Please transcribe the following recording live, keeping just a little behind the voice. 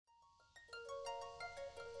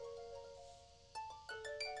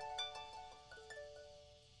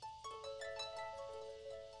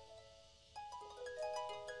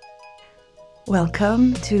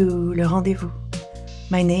Welcome to Le Rendezvous.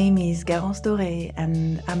 My name is Garance Doré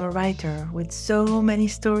and I'm a writer with so many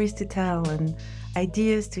stories to tell and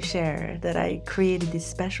ideas to share that I created this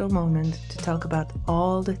special moment to talk about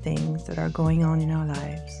all the things that are going on in our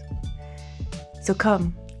lives. So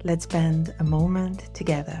come, let's spend a moment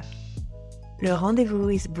together. Le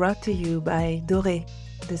Rendezvous is brought to you by Doré,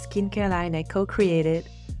 the skincare line I co-created,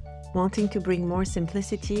 wanting to bring more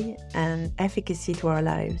simplicity and efficacy to our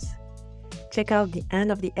lives. Check out the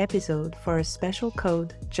end of the episode for a special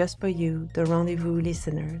code just for you, the Rendezvous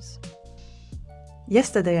listeners.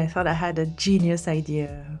 Yesterday, I thought I had a genius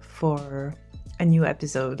idea for a new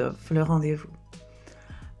episode of Le Rendezvous.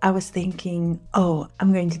 I was thinking,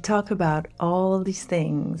 I'm going to talk about all these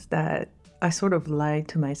things that I sort of lied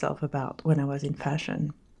to myself about when I was in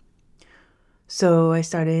fashion. So I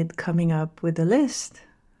started coming up with a list.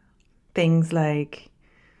 Things like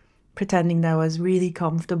pretending that I was really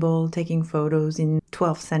comfortable taking photos in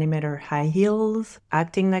 12 centimeter high heels,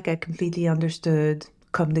 acting like I completely understood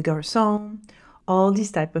comme des garçons, all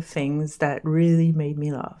these type of things that really made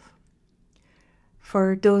me laugh.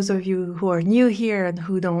 For those of you who are new here and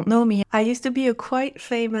who don't know me, I used to be a quite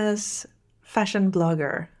famous fashion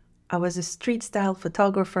blogger. I was a street style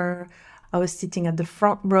photographer. I was sitting at the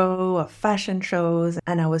front row of fashion shows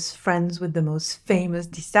and I was friends with the most famous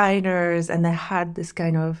designers and I had this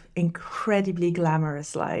kind of incredibly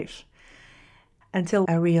glamorous life until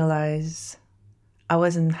I realized I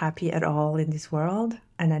wasn't happy at all in this world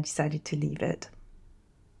and I decided to leave it.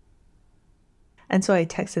 And so I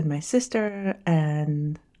texted my sister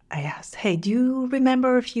and I asked, hey, do you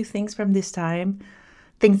remember a few things from this time?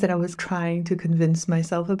 Things that I was trying to convince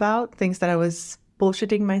myself about, things that I was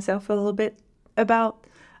bullshitting myself a little bit about.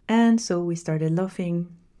 And so we started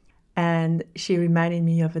laughing. And she reminded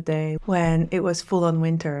me of a day when it was full on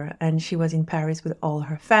winter and she was in Paris with all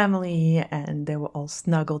her family and they were all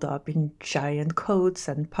snuggled up in giant coats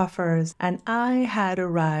and puffers. And I had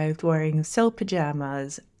arrived wearing silk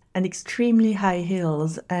pajamas and extremely high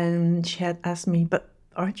heels. And she had asked me, but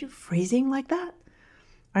aren't you freezing like that?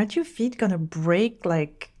 Aren't your feet gonna break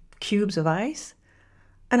like cubes of ice?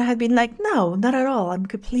 And I had been like, no, not at all. I'm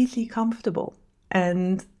completely comfortable.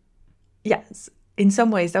 And yes, in some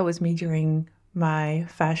ways, that was me during my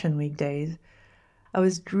fashion week days. I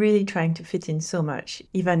was really trying to fit in so much,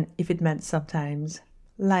 even if it meant sometimes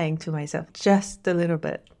lying to myself just a little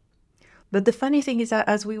bit. But the funny thing is that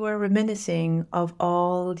as we were reminiscing of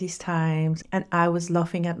all these times, and I was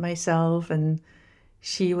laughing at myself, and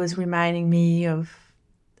she was reminding me of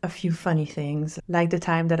a few funny things, like the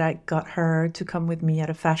time that I got her to come with me at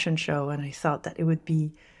a fashion show and I thought that it would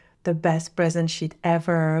be the best present she'd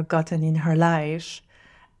ever gotten in her life.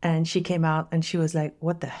 And she came out and she was like,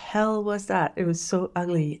 what the hell was that? It was so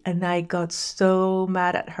ugly. And I got so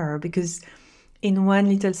mad at her because in one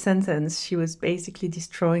little sentence, she was basically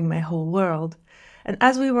destroying my whole world. And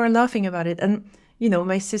as we were laughing about it, and you know,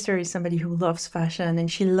 my sister is somebody who loves fashion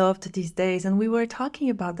and she loved these days. And we were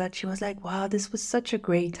talking about that. She was like, wow, this was such a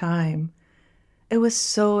great time. It was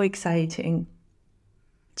so exciting.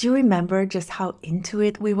 Do you remember just how into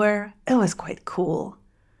it we were? It was quite cool.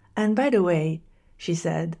 And by the way, she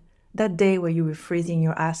said, that day where you were freezing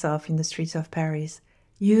your ass off in the streets of Paris,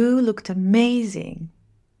 you looked amazing.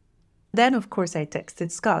 Then, of course, I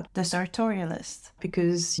texted Scott, the sartorialist,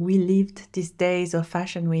 because we lived these days of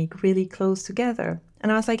Fashion Week really close together.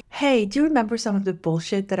 And I was like, hey, do you remember some of the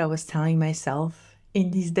bullshit that I was telling myself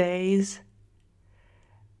in these days?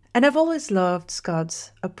 And I've always loved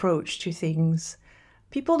Scott's approach to things.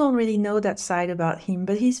 People don't really know that side about him,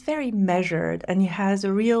 but he's very measured and he has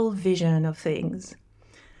a real vision of things.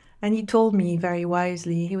 And he told me very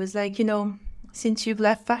wisely, he was like, since you've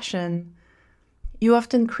left fashion, you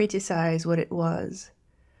often criticize what it was,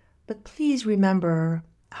 but please remember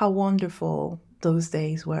how wonderful those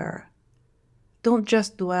days were. Don't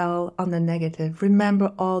just dwell on the negative.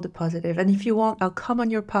 Remember all the positive. And if you want, I'll come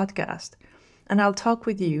on your podcast and I'll talk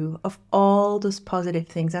with you of all those positive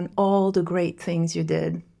things and all the great things you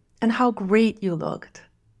did and how great you looked.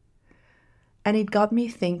 And it got me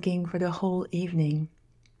thinking for the whole evening.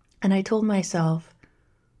 And I told myself,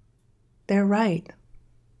 they're right.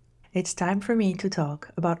 It's time for me to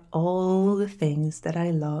talk about all the things that I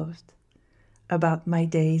loved about my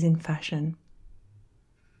days in fashion.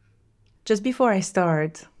 Just before I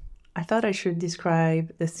start, I thought I should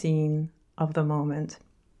describe the scene of the moment.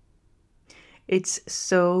 It's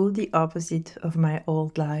so the opposite of my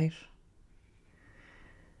old life.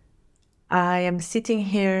 I am sitting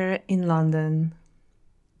here in London.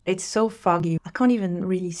 It's so foggy, I can't even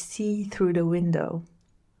really see through the window.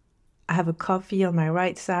 I have a coffee on my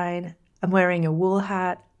right side. I'm wearing a wool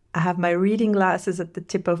hat I have my reading glasses at the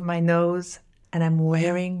tip of my nose, and I'm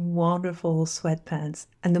wearing wonderful sweatpants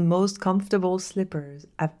and the most comfortable slippers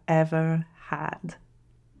I've ever had.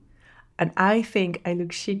 And I think I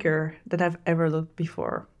look chicer than I've ever looked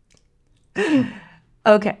before.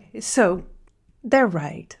 Okay, so they're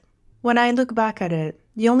right. When I look back at it,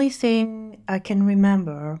 the only thing I can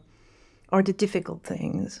remember are the difficult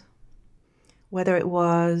things. Whether it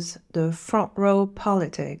was the front row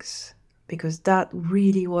politics, because that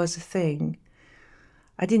really was a thing.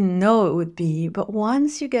 I didn't know it would be, but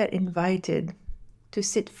once you get invited to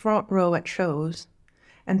sit front row at shows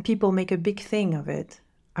and people make a big thing of it.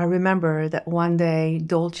 I remember that one day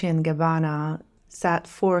Dolce & Gabbana sat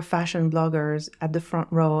 4 fashion bloggers at the front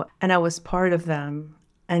row and I was part of them.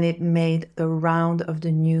 And it made the round of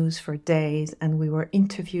the news for days and we were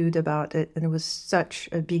interviewed about it and it was such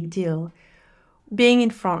a big deal. Being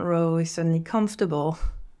in front row is suddenly comfortable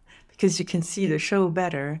because you can see the show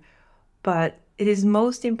better, but it is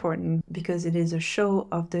most important because it is a show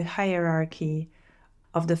of the hierarchy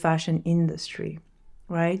of the fashion industry,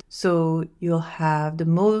 right? So you'll have the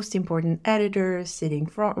most important editors sitting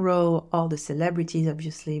front row, all the celebrities,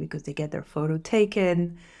 obviously, because they get their photo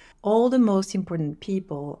taken. All the most important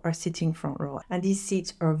people are sitting front row. And these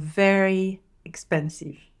seats are very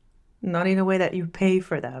expensive. Not in a way that you pay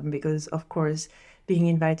for them, because, of course, being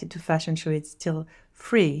invited to fashion show, it's still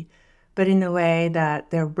free, but in a way that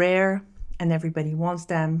they're rare and everybody wants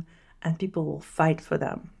them and people will fight for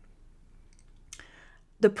them.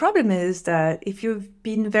 The problem is that if you've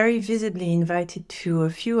been very visibly invited to a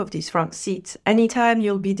few of these front seats, anytime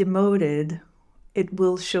you'll be demoted, it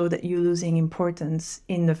will show that you're losing importance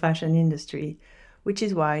in the fashion industry, which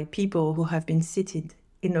is why people who have been seated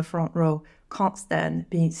in the front row can't stand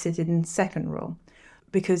being seated in second row,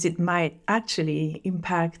 because it might actually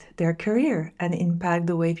impact their career and impact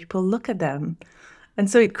the way people look at them. And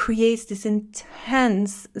so it creates this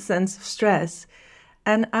intense sense of stress.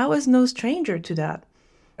 And I was no stranger to that.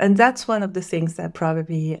 And that's one of the things that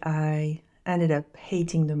probably I ended up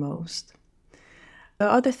hating the most. The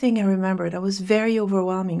other thing I remember that was very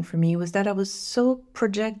overwhelming for me was that I was so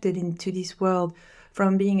projected into this world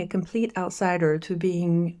from being a complete outsider to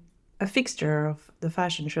being a fixture of the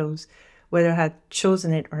fashion shows. Whether I had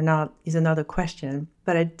chosen it or not is another question,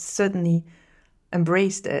 but I certainly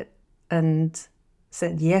embraced it and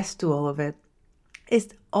said yes to all of it.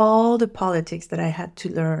 It's all the politics that I had to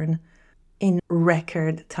learn in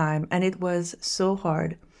record time, and it was so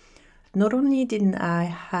hard. Not only didn't I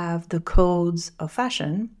have the codes of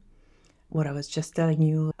fashion, what I was just telling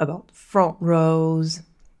you about front rows,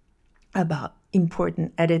 about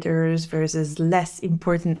important editors versus less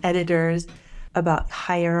important editors, about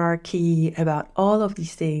hierarchy, about all of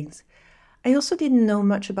these things, I also didn't know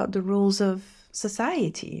much about the rules of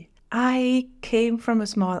society. I came from a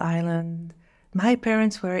small island. My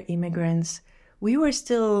parents were immigrants. We were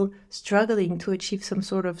still struggling to achieve some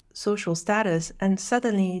sort of social status, and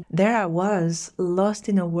suddenly there I was, lost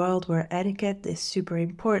in a world where etiquette is super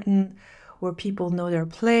important, where people know their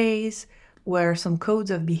place, where some codes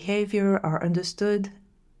of behavior are understood,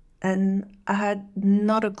 and I had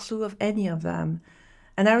not a clue of any of them.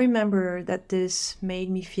 And I remember that this made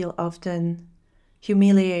me feel often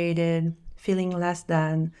humiliated, feeling less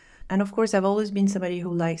than. And of course, I've always been somebody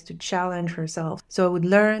who likes to challenge herself. So I would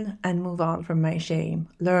learn and move on from my shame,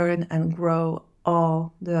 learn and grow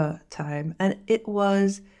all the time. And it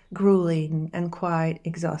was grueling and quite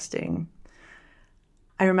exhausting.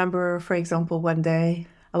 I remember, for example, one day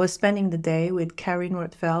I was spending the day with Karin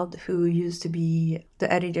Rothfeld, who used to be the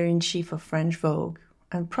editor-in-chief of French Vogue,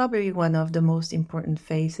 and probably one of the most important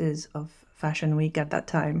faces of Fashion Week at that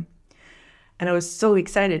time. And I was so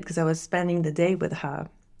excited because I was spending the day with her.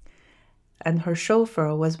 And her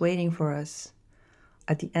chauffeur was waiting for us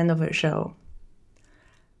at the end of her show.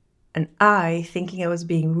 And I, thinking I was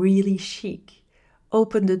being really chic,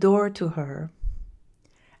 opened the door to her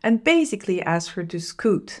and basically asked her to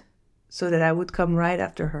scoot so that I would come right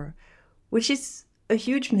after her, which is a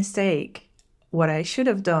huge mistake. What I should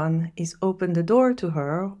have done is open the door to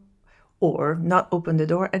her, or not open the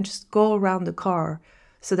door and just go around the car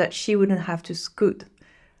so that she wouldn't have to scoot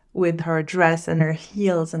with her dress and her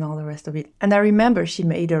heels and all the rest of it. And I remember she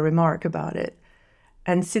made a remark about it.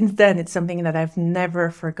 And since then, it's something that I've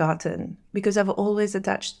never forgotten, because I've always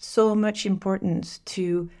attached so much importance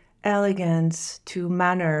to elegance, to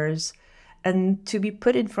manners, and to be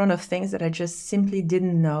put in front of things that I just simply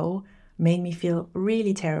didn't know made me feel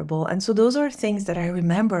really terrible. And so those are things that I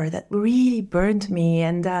remember that really burned me,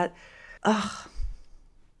 and that,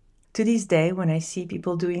 to this day, when I see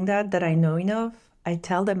people doing that I know enough, I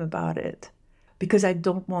tell them about it. because I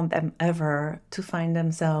don't want them ever to find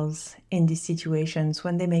themselves in these situations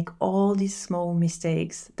when they make all these small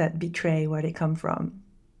mistakes that betray where they come from.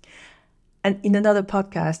 And in another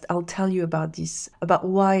podcast, I'll tell you about this, about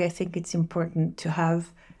why I think it's important to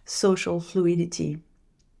have social fluidity.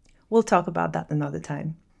 We'll talk about that another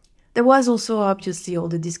time. There was also obviously all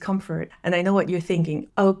the discomfort, and I know what you're thinking.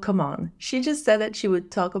 Oh, come on. She just said that she would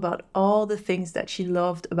talk about all the things that she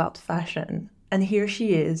loved about fashion. And here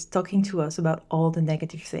she is talking to us about all the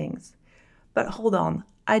negative things. But hold on,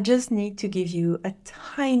 I just need to give you a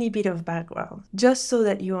tiny bit of background, just so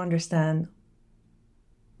that you understand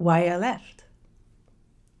why I left.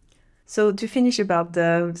 So to finish about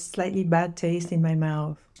the slightly bad taste in my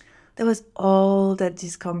mouth, there was all that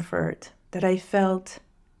discomfort that I felt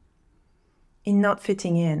in not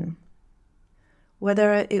fitting in.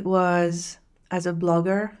 Whether it was as a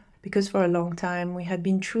blogger, because for a long time we had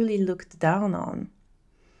been truly looked down on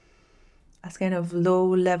as kind of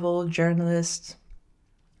low-level journalists.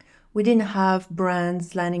 We didn't have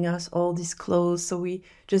brands lending us all these clothes, so we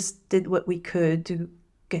just did what we could to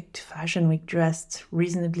get to Fashion Week dressed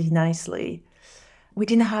reasonably nicely. We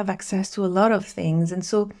didn't have access to a lot of things, and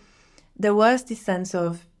so there was this sense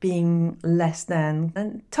of being less than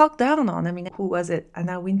and talked down on. I mean, who was it?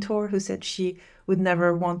 Anna Wintour, who said she would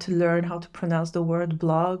never want to learn how to pronounce the word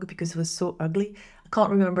blog because it was so ugly. I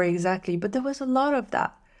can't remember exactly, but there was a lot of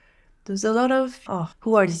that. There's a lot of, oh,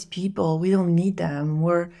 who are these people? We don't need them.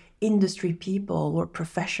 We're industry people, we're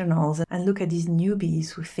professionals. And look at these newbies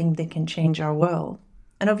who think they can change our world.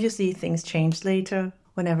 And obviously things changed later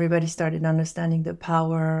when everybody started understanding the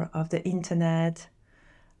power of the internet.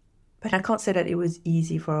 But I can't say that it was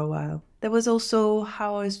easy for a while. There was also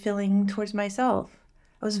how I was feeling towards myself.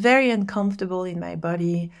 I was very uncomfortable in my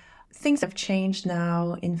body. Things have changed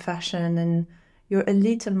now in fashion, and you're a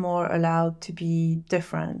little more allowed to be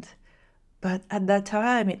different. But at that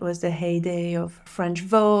time, it was the heyday of French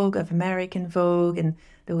Vogue, of American Vogue, and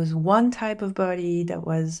there was one type of body that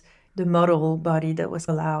was the model body that was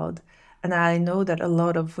allowed. And I know that a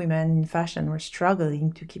lot of women in fashion were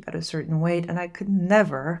struggling to keep at a certain weight, and I could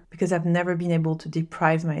never, because I've never been able to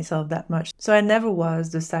deprive myself that much. So I never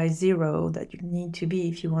was the size 0 that you need to be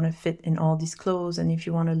if you want to fit in all these clothes and if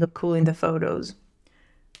you want to look cool in the photos.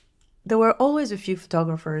 There were always a few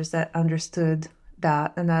photographers that understood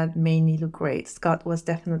that and that made me look great. Scott was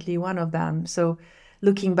definitely one of them. So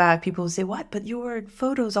looking back, people say, what? But you were in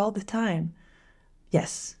photos all the time.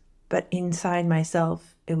 Yes, but inside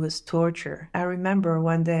myself, it was torture. I remember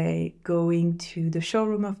one day going to the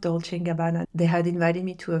showroom of Dolce & Gabbana. They had invited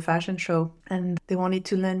me to a fashion show and they wanted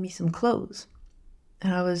to lend me some clothes.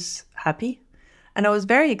 And I was happy and I was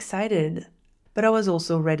very excited, but I was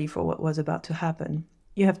also ready for what was about to happen.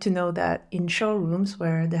 You have to know that in showrooms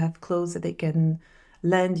where they have clothes that they can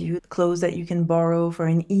lend you, clothes that you can borrow for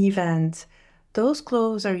an event, those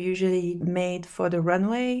clothes are usually made for the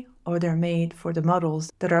runway or they're made for the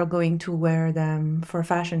models that are going to wear them for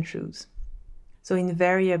fashion shows. So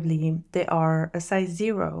invariably, they are a size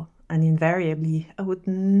 0, and invariably, I would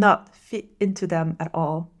not fit into them at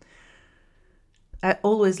all. I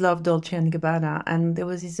always loved Dolce & Gabbana, and there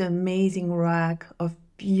was this amazing rack of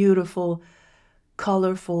beautiful,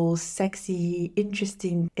 colorful, sexy,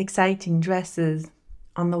 interesting, exciting dresses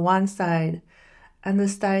on the one side. And the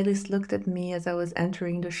stylist looked at me as I was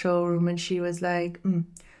entering the showroom and she was like,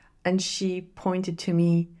 and she pointed to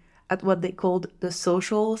me at what they called the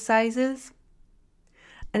social sizes.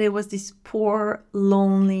 And it was this poor,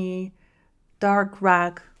 lonely, dark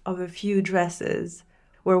rack of a few dresses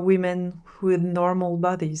where women with normal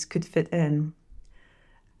bodies could fit in.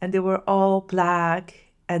 And they were all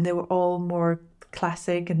black and they were all more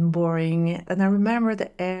classic and boring. And I remember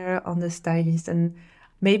the air on the stylist, and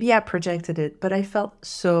maybe I projected it, but I felt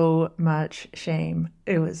so much shame.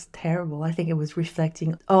 It was terrible. I think it was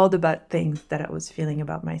reflecting all the bad things that I was feeling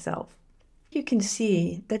about myself. You can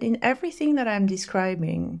see that in everything that I'm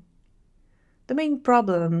describing, the main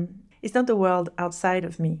problem is not the world outside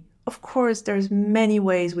of me. Of course, there's many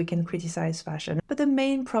ways we can criticize fashion, but the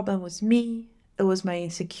main problem was me. It was my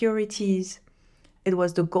insecurities. It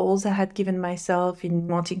was the goals I had given myself in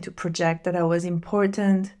wanting to project that I was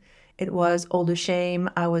important. It was all the shame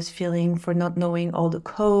I was feeling for not knowing all the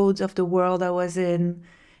codes of the world I was in.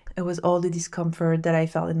 It was all the discomfort that I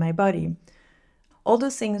felt in my body. All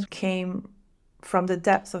those things came from the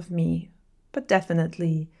depths of me, but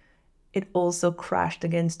definitely it also crashed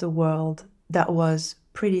against a world that was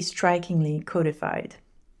pretty strikingly codified.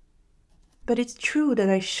 But it's true that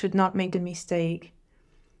I should not make the mistake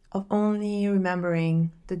of only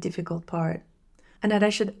remembering the difficult part, and that I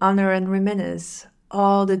should honor and reminisce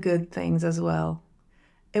all the good things as well.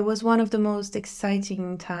 It was one of the most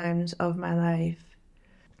exciting times of my life.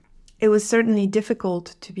 It was certainly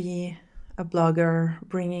difficult to be a blogger,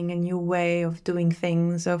 bringing a new way of doing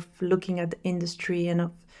things, of looking at the industry and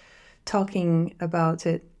of talking about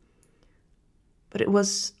it. But it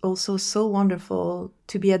was also so wonderful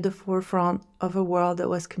to be at the forefront of a world that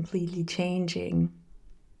was completely changing.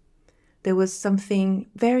 There was something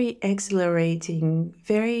very exhilarating,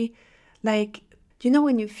 very like, do you know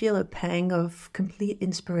when you feel a pang of complete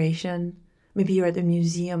inspiration? Maybe you're at a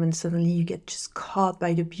museum and suddenly you get just caught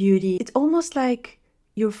by the beauty. It's almost like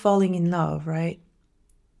you're falling in love, right?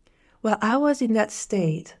 Well, I was in that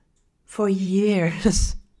state for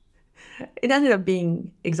years. It ended up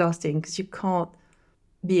being exhausting because you can't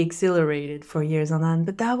be exhilarated for years on end,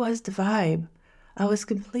 but that was the vibe. I was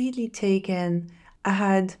completely taken. I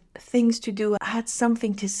had things to do. I had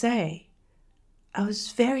something to say. I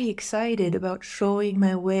was very excited about showing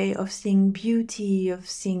my way of seeing beauty, of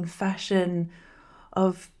seeing fashion,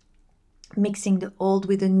 of mixing the old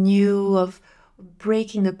with the new, of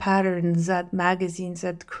breaking the patterns that magazines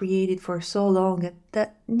had created for so long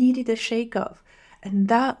that needed a shake-off. And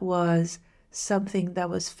that was something that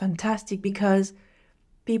was fantastic because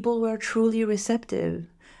people were truly receptive.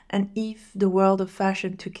 And if the world of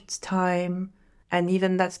fashion took its time, and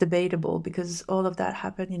even that's debatable because all of that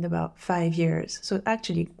happened in about 5 years. So it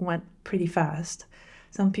actually went pretty fast.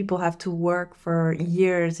 Some people have to work for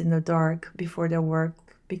years in the dark before their work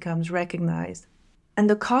becomes recognized. And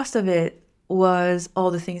the cost of it was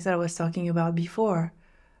all the things that I was talking about before.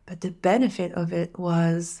 But the benefit of it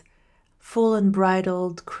was full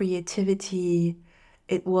unbridled creativity.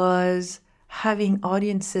 It was having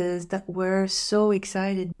audiences that were so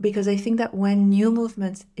excited, because I think that when new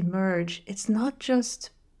movements emerge, it's not just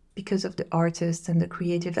because of the artists and the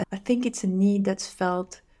creative. I think it's a need that's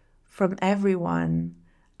felt from everyone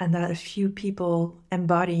and that a few people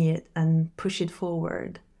embody it and push it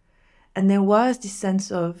forward. And there was this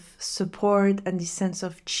sense of support and this sense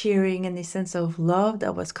of cheering and this sense of love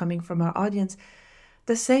that was coming from our audience,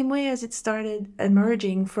 the same way as it started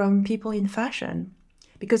emerging from people in fashion.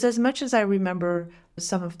 Because as much as I remember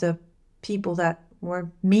some of the people that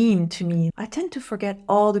were mean to me, I tend to forget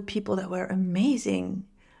all the people that were amazing,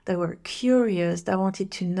 that were curious, that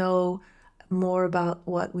wanted to know more about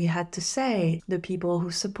what we had to say, the people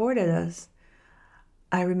who supported us.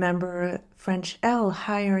 I remember French Elle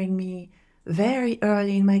hiring me very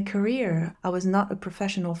early in my career. I was not a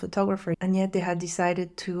professional photographer, and yet they had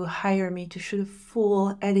decided to hire me to shoot a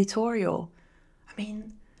full editorial. I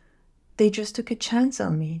mean, they just took a chance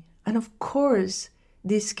on me. And of course,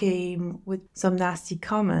 this came with some nasty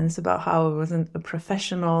comments about how I wasn't a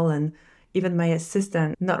professional, and even my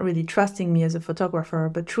assistant not really trusting me as a photographer,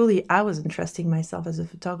 but truly I wasn't trusting myself as a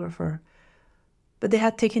photographer. But they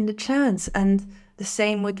had taken the chance, and the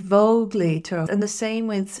same with Vogue later, and the same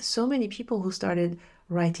with so many people who started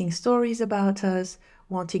writing stories about us,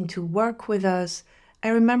 wanting to work with us. I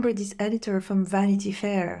remember this editor from Vanity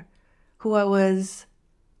Fair, who I was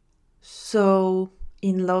so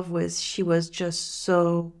in love with. She was just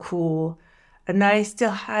so cool. And I still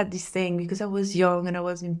had this thing because I was young and I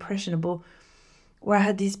was impressionable, where I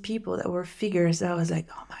had these people that were figures that I was like,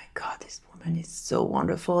 oh my God, this woman is so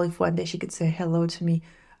wonderful. If one day she could say hello to me,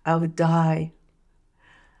 I would die.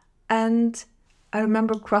 And I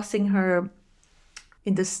remember crossing her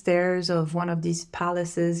in the stairs of one of these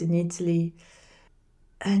palaces in Italy.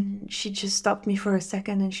 And she just stopped me for a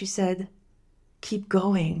second and she said, keep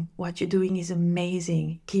going. What you're doing is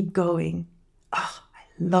amazing. Keep going. Oh,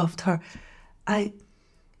 I loved her. I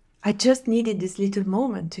just needed this little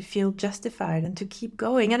moment to feel justified and to keep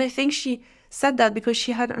going. And I think she said that because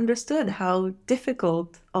she had understood how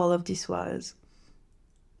difficult all of this was.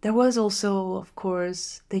 There was also, of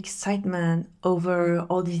course, the excitement over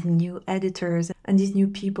all these new editors and these new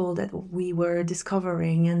people that we were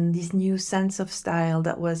discovering, and this new sense of style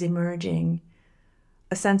that was emerging.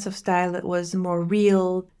 A sense of style that was more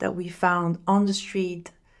real, that we found on the street.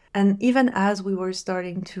 And even as we were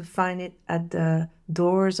starting to find it at the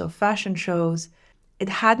doors of fashion shows, it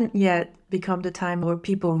hadn't yet become the time where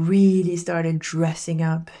people really started dressing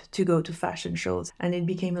up to go to fashion shows, and it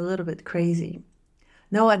became a little bit crazy.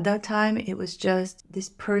 No, at that time, it was just this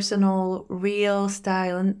personal, real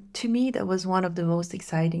style. And to me, that was one of the most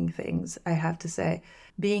exciting things, I have to say.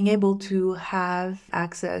 Being able to have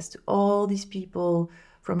access to all these people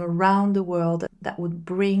from around the world that would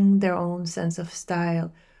bring their own sense of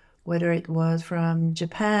style, whether it was from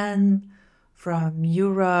Japan, from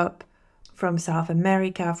Europe, from South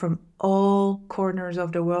America, from all corners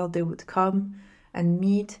of the world, they would come and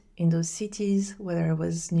meet in those cities, whether it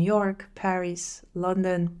was New York, Paris,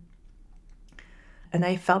 London. And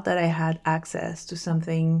I felt that I had access to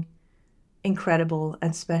something incredible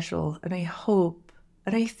and special. And I hope,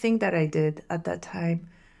 and I think that I did at that time,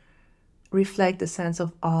 reflect the sense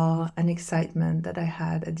of awe and excitement that I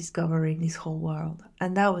had at discovering this whole world.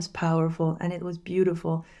 And that was powerful and it was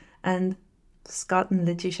beautiful. And Scott and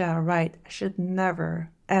Letitia are right. I should never,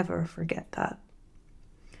 ever forget that.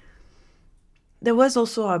 There was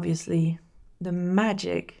also obviously the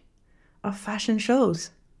magic of fashion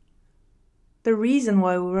shows. The reason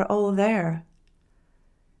why we were all there.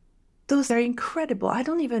 Those are incredible. I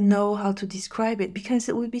don't even know how to describe it because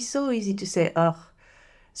it would be so easy to say, ugh,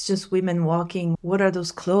 it's just women walking. What are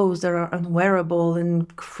those clothes that are unwearable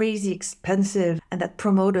and crazy expensive and that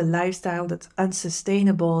promote a lifestyle that's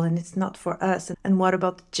unsustainable and it's not for us? And what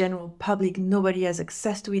about the general public? Nobody has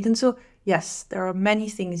access to it. And so, yes, there are many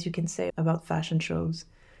things you can say about fashion shows.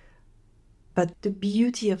 But the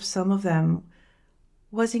beauty of some of them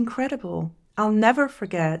was incredible. I'll never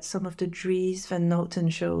forget some of the Dries Van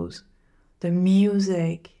Noten shows. The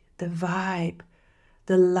music, the vibe,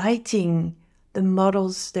 the lighting, the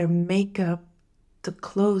models, their makeup, the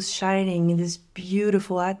clothes shining in this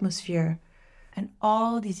beautiful atmosphere, and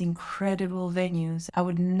all these incredible venues I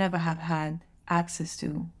would never have had access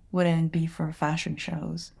to wouldn't it be for fashion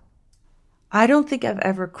shows. I don't think I've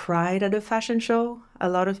ever cried at a fashion show. A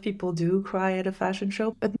lot of people do cry at a fashion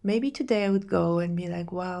show, but maybe today I would go and be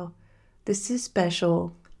like, wow, this is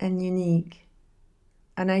special and unique,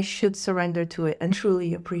 and I should surrender to it and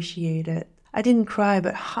truly appreciate it. I didn't cry,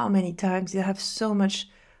 but how many times you have so much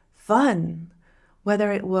fun,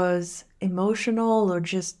 whether it was emotional or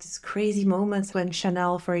just these crazy moments when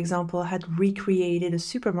Chanel, for example, had recreated a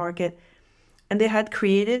supermarket and they had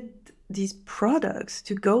created these products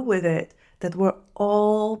to go with it that were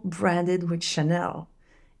all branded with Chanel.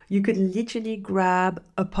 You could literally grab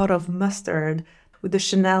a pot of mustard with the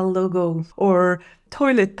Chanel logo or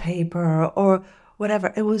toilet paper or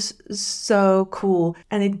whatever. It was so cool.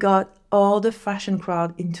 And it got all the fashion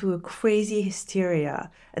crowd into a crazy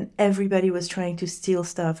hysteria. And everybody was trying to steal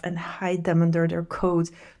stuff and hide them under their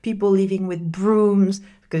coats. People leaving with brooms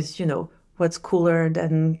because, what's cooler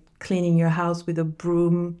than cleaning your house with a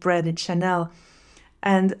broom branded Chanel?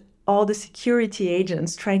 And all the security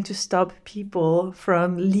agents trying to stop people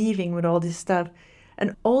from leaving with all this stuff.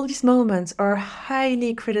 And all these moments are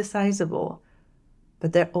highly criticizable,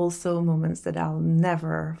 but they're also moments that I'll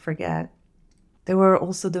never forget. There were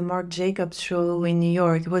also the Marc Jacobs show in New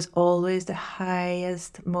York. It was always the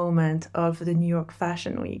highest moment of the New York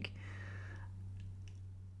Fashion Week.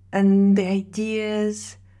 And the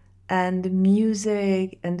ideas and the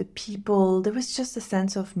music and the people, there was just a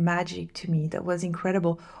sense of magic to me that was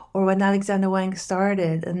incredible. Or when Alexander Wang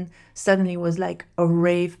started and suddenly it was like a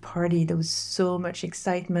rave party, there was so much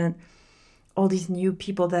excitement, all these new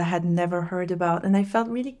people that I had never heard about, and I felt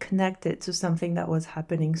really connected to something that was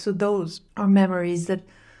happening. So those are memories that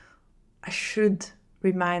I should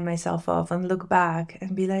remind myself of and look back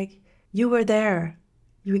and be like, you were there,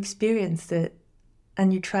 you experienced it,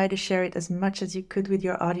 and you try to share it as much as you could with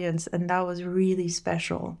your audience, and that was really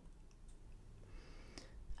special.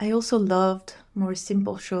 I also loved more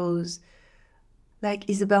simple shows like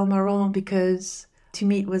Isabelle Marant because to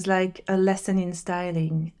me it was like a lesson in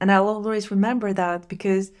styling. And I'll always remember that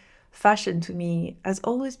because fashion to me has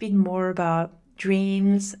always been more about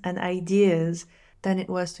dreams and ideas than it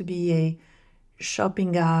was to be a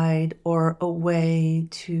shopping guide or a way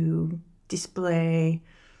to display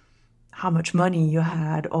how much money you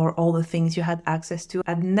had or all the things you had access to.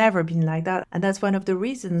 I'd never been like that. And that's one of the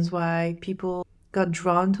reasons why people got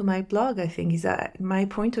drawn to my blog, I think, is that my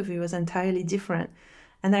point of view was entirely different.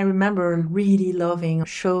 And I remember really loving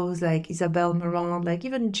shows like Isabelle Marant, like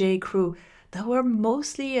even J. Crew, that were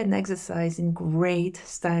mostly an exercise in great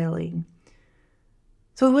styling.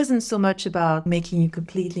 So it wasn't so much about making you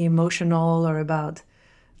completely emotional or about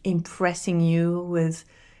impressing you with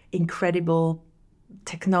incredible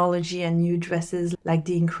technology and new dresses like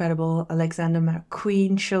the incredible Alexander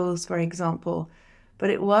McQueen shows, for example. But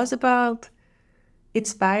it was about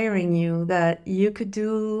inspiring you that you could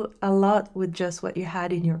do a lot with just what you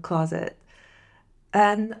had in your closet.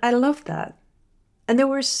 And I loved that. And there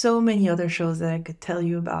were so many other shows that I could tell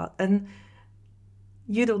you about. And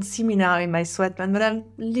you don't see me now in my sweatband, but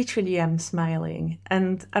I'm smiling.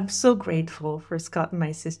 And I'm so grateful for Scott and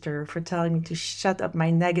my sister for telling me to shut up my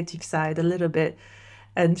negative side a little bit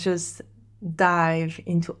and just dive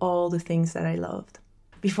into all the things that I loved.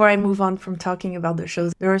 Before I move on from talking about the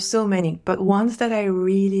shows, there are so many, but ones that I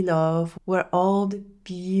really love were all the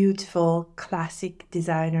beautiful classic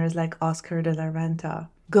designers like Oscar de la Renta.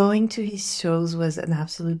 Going to his shows was an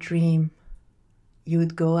absolute dream. You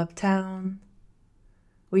would go uptown,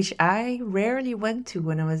 which I rarely went to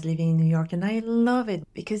when I was living in New York. And I love it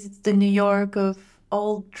because it's the New York of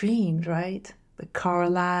old dreams, right? The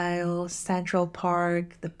Carlisle, Central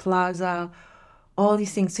Park, the Plaza, all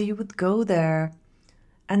these things. So you would go there,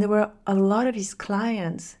 and there were a lot of his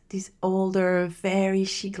clients, these older, very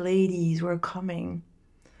chic ladies were coming.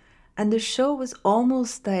 And the show was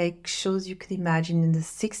almost like shows you could imagine in the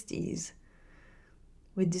 60s,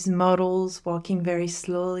 with these models walking very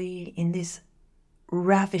slowly in these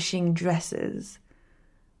ravishing dresses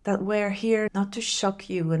that were here not to shock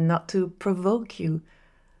you and not to provoke you,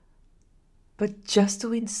 but just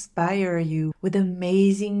to inspire you with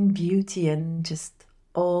amazing beauty and just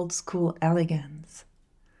old school elegance.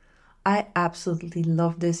 I absolutely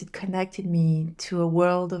love this. It connected me to a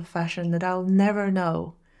world of fashion that I'll never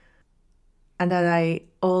know and that I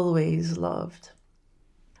always loved.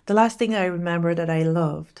 The last thing I remember that I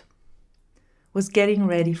loved was getting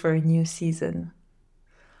ready for a new season.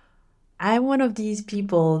 I'm one of these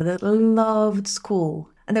people that loved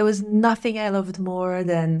school, and there was nothing I loved more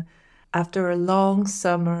than after a long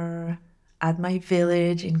summer at my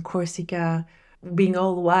village in Corsica, being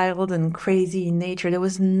all wild and crazy in nature. There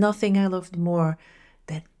was nothing I loved more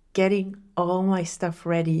than getting all my stuff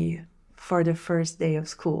ready for the first day of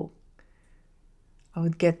school. I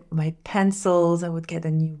would get my pencils, I would get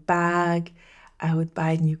a new bag, I would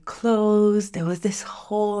buy new clothes. There was this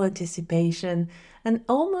whole anticipation and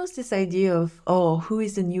almost this idea of, oh, who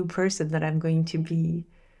is the new person that I'm going to be?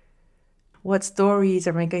 What stories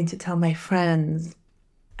am I going to tell my friends?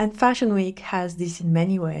 And Fashion Week has this in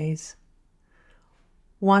many ways.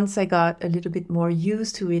 Once I got a little bit more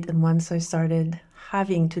used to it, and once I started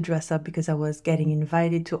having to dress up because I was getting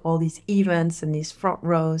invited to all these events and these front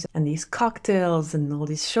rows and these cocktails and all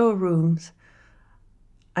these showrooms,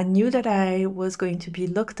 I knew that I was going to be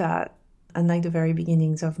looked at, unlike the very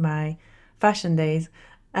beginnings of my fashion days.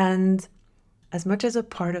 And as much as a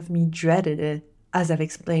part of me dreaded it, as I've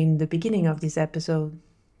explained in the beginning of this episode,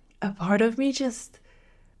 a part of me just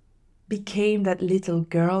became that little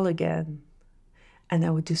girl again. And I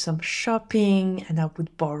would do some shopping and I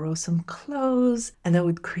would borrow some clothes and I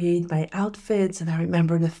would create my outfits. And I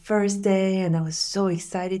remember the first day and I was so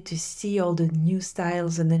excited to see all the new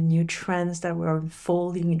styles and the new trends that were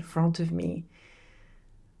unfolding in front of me.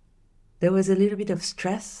 There was a little bit of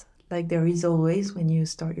stress, like there is always when you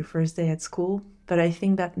start your first day at school, but I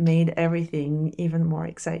think that made everything even more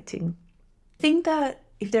exciting. I think that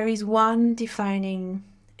if there is one defining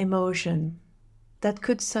emotion that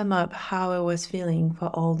could sum up how I was feeling for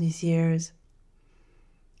all these years,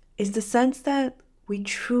 is the sense that we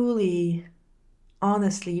truly,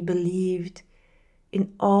 honestly believed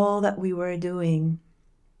in all that we were doing.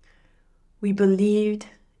 We believed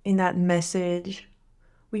in that message.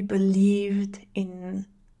 We believed in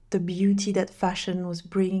the beauty that fashion was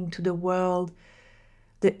bringing to the world,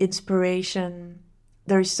 the inspiration.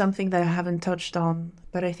 There is something that I haven't touched on,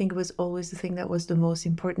 but I think it was always the thing that was the most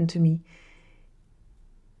important to me,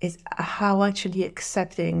 is how actually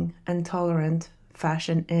accepting and tolerant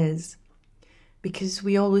fashion is. Because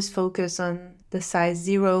we always focus on the size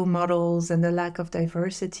zero models and the lack of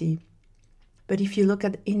diversity. But if you look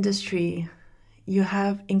at the industry, you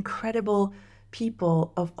have incredible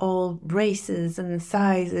people of all races and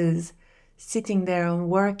sizes sitting there and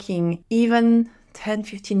working. Even 10,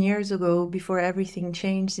 15 years ago, before everything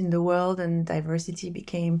changed in the world and diversity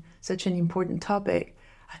became such an important topic,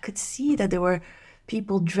 I could see that there were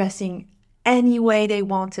people dressing any way they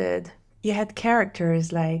wanted. You had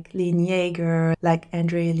characters like Lynn Yeager, like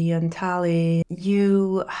Andre Leon Talley.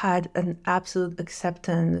 You had an absolute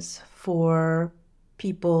acceptance for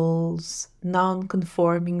people's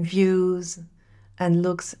non-conforming views and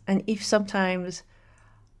looks. And if sometimes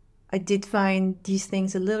I did find these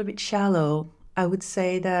things a little bit shallow, I would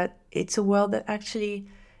say that it's a world that actually,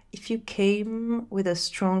 if you came with a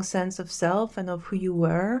strong sense of self and of who you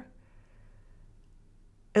were,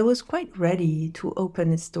 it was quite ready to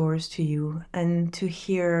open its doors to you and to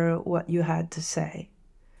hear what you had to say.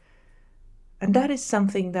 And that is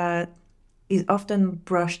something that is often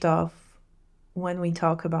brushed off when we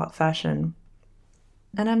talk about fashion.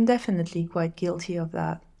 And I'm definitely quite guilty of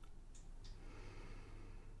that.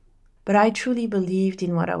 But I truly believed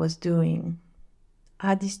in what I was doing. I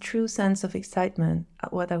had this true sense of excitement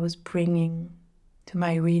at what I was bringing to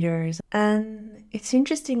my readers. And it's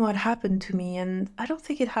interesting what happened to me, and I don't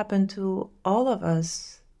think it happened to all of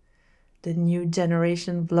us, the new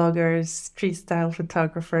generation vloggers, street style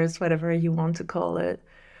photographers, whatever you want to call it,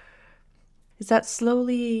 is that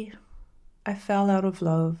slowly I fell out of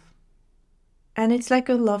love. And it's like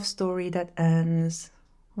a love story that ends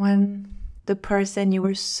when the person you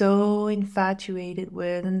were so infatuated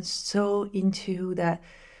with and so into that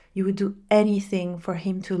you would do anything for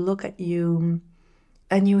him to look at you,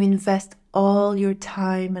 and you invest all your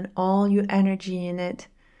time and all your energy in it,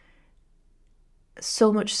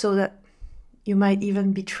 so much so that you might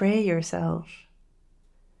even betray yourself.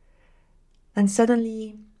 And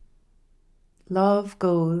suddenly, love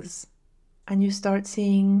goes, and you start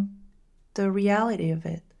seeing the reality of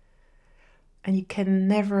it, and you can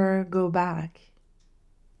never go back.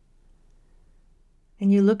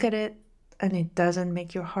 And you look at it, and it doesn't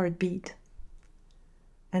make your heart beat.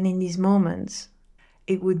 And in these moments,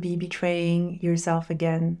 it would be betraying yourself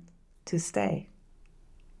again to stay.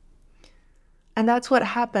 And that's what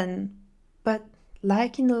happened. But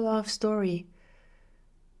like in the love story,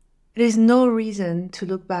 there is no reason to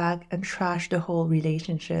look back and trash the whole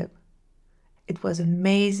relationship. It was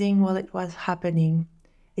amazing while it was happening.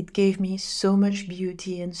 It gave me so much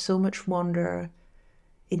beauty and so much wonder.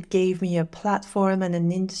 It gave me a platform and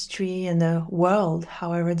an industry and a world,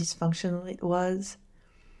 however dysfunctional it was.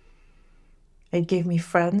 It gave me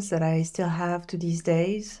friends that I still have to these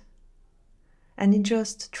days. And it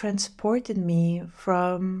just transported me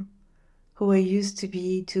from who I used to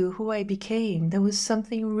be to who I became. There was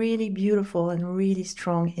something really beautiful and really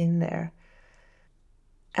strong in there.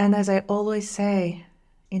 And as I always say,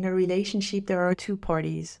 in a relationship, there are two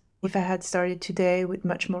parties. If I had started today with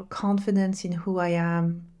much more confidence in who I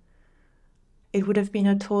am, it would have been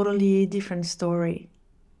a totally different story.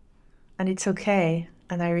 And it's okay,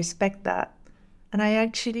 and I respect that. And I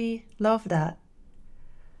actually love that.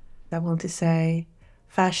 I want to say,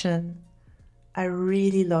 Fashion, I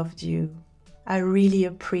really loved you. I really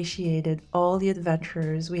appreciated all the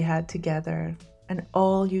adventures we had together and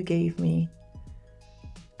all you gave me.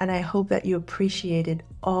 And I hope that you appreciated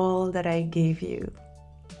all that I gave you,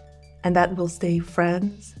 and that we'll stay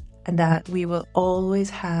friends, and that we will always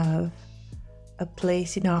have a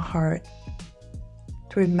place in our heart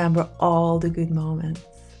to remember all the good moments.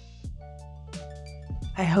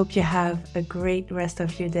 I hope you have a great rest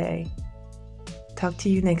of your day. Talk to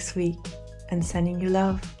you next week, and sending you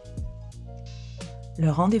love.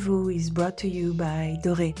 Le Rendezvous is brought to you by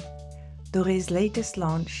Doré. Doré's latest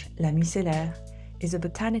launch, La Micellaire, is a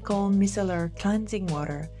botanical micellar cleansing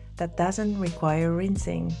water that doesn't require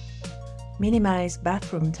rinsing. Minimize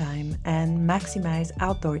bathroom time and maximize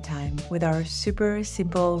outdoor time with our super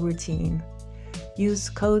simple routine. Use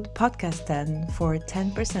code podcast10 for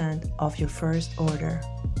 10% off your first order.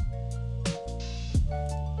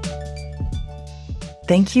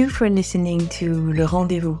 Thank you for listening to Le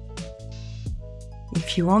Rendezvous.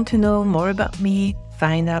 If you want to know more about me,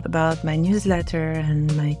 find out about my newsletter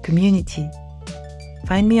and my community,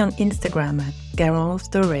 find me on Instagram at Garance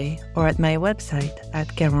Doré or at my website at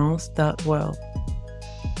garance.world.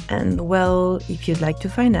 And well, if you'd like to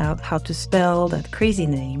find out how to spell that crazy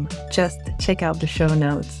name, just check out the show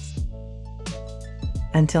notes.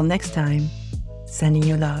 Until next time, sending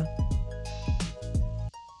you love.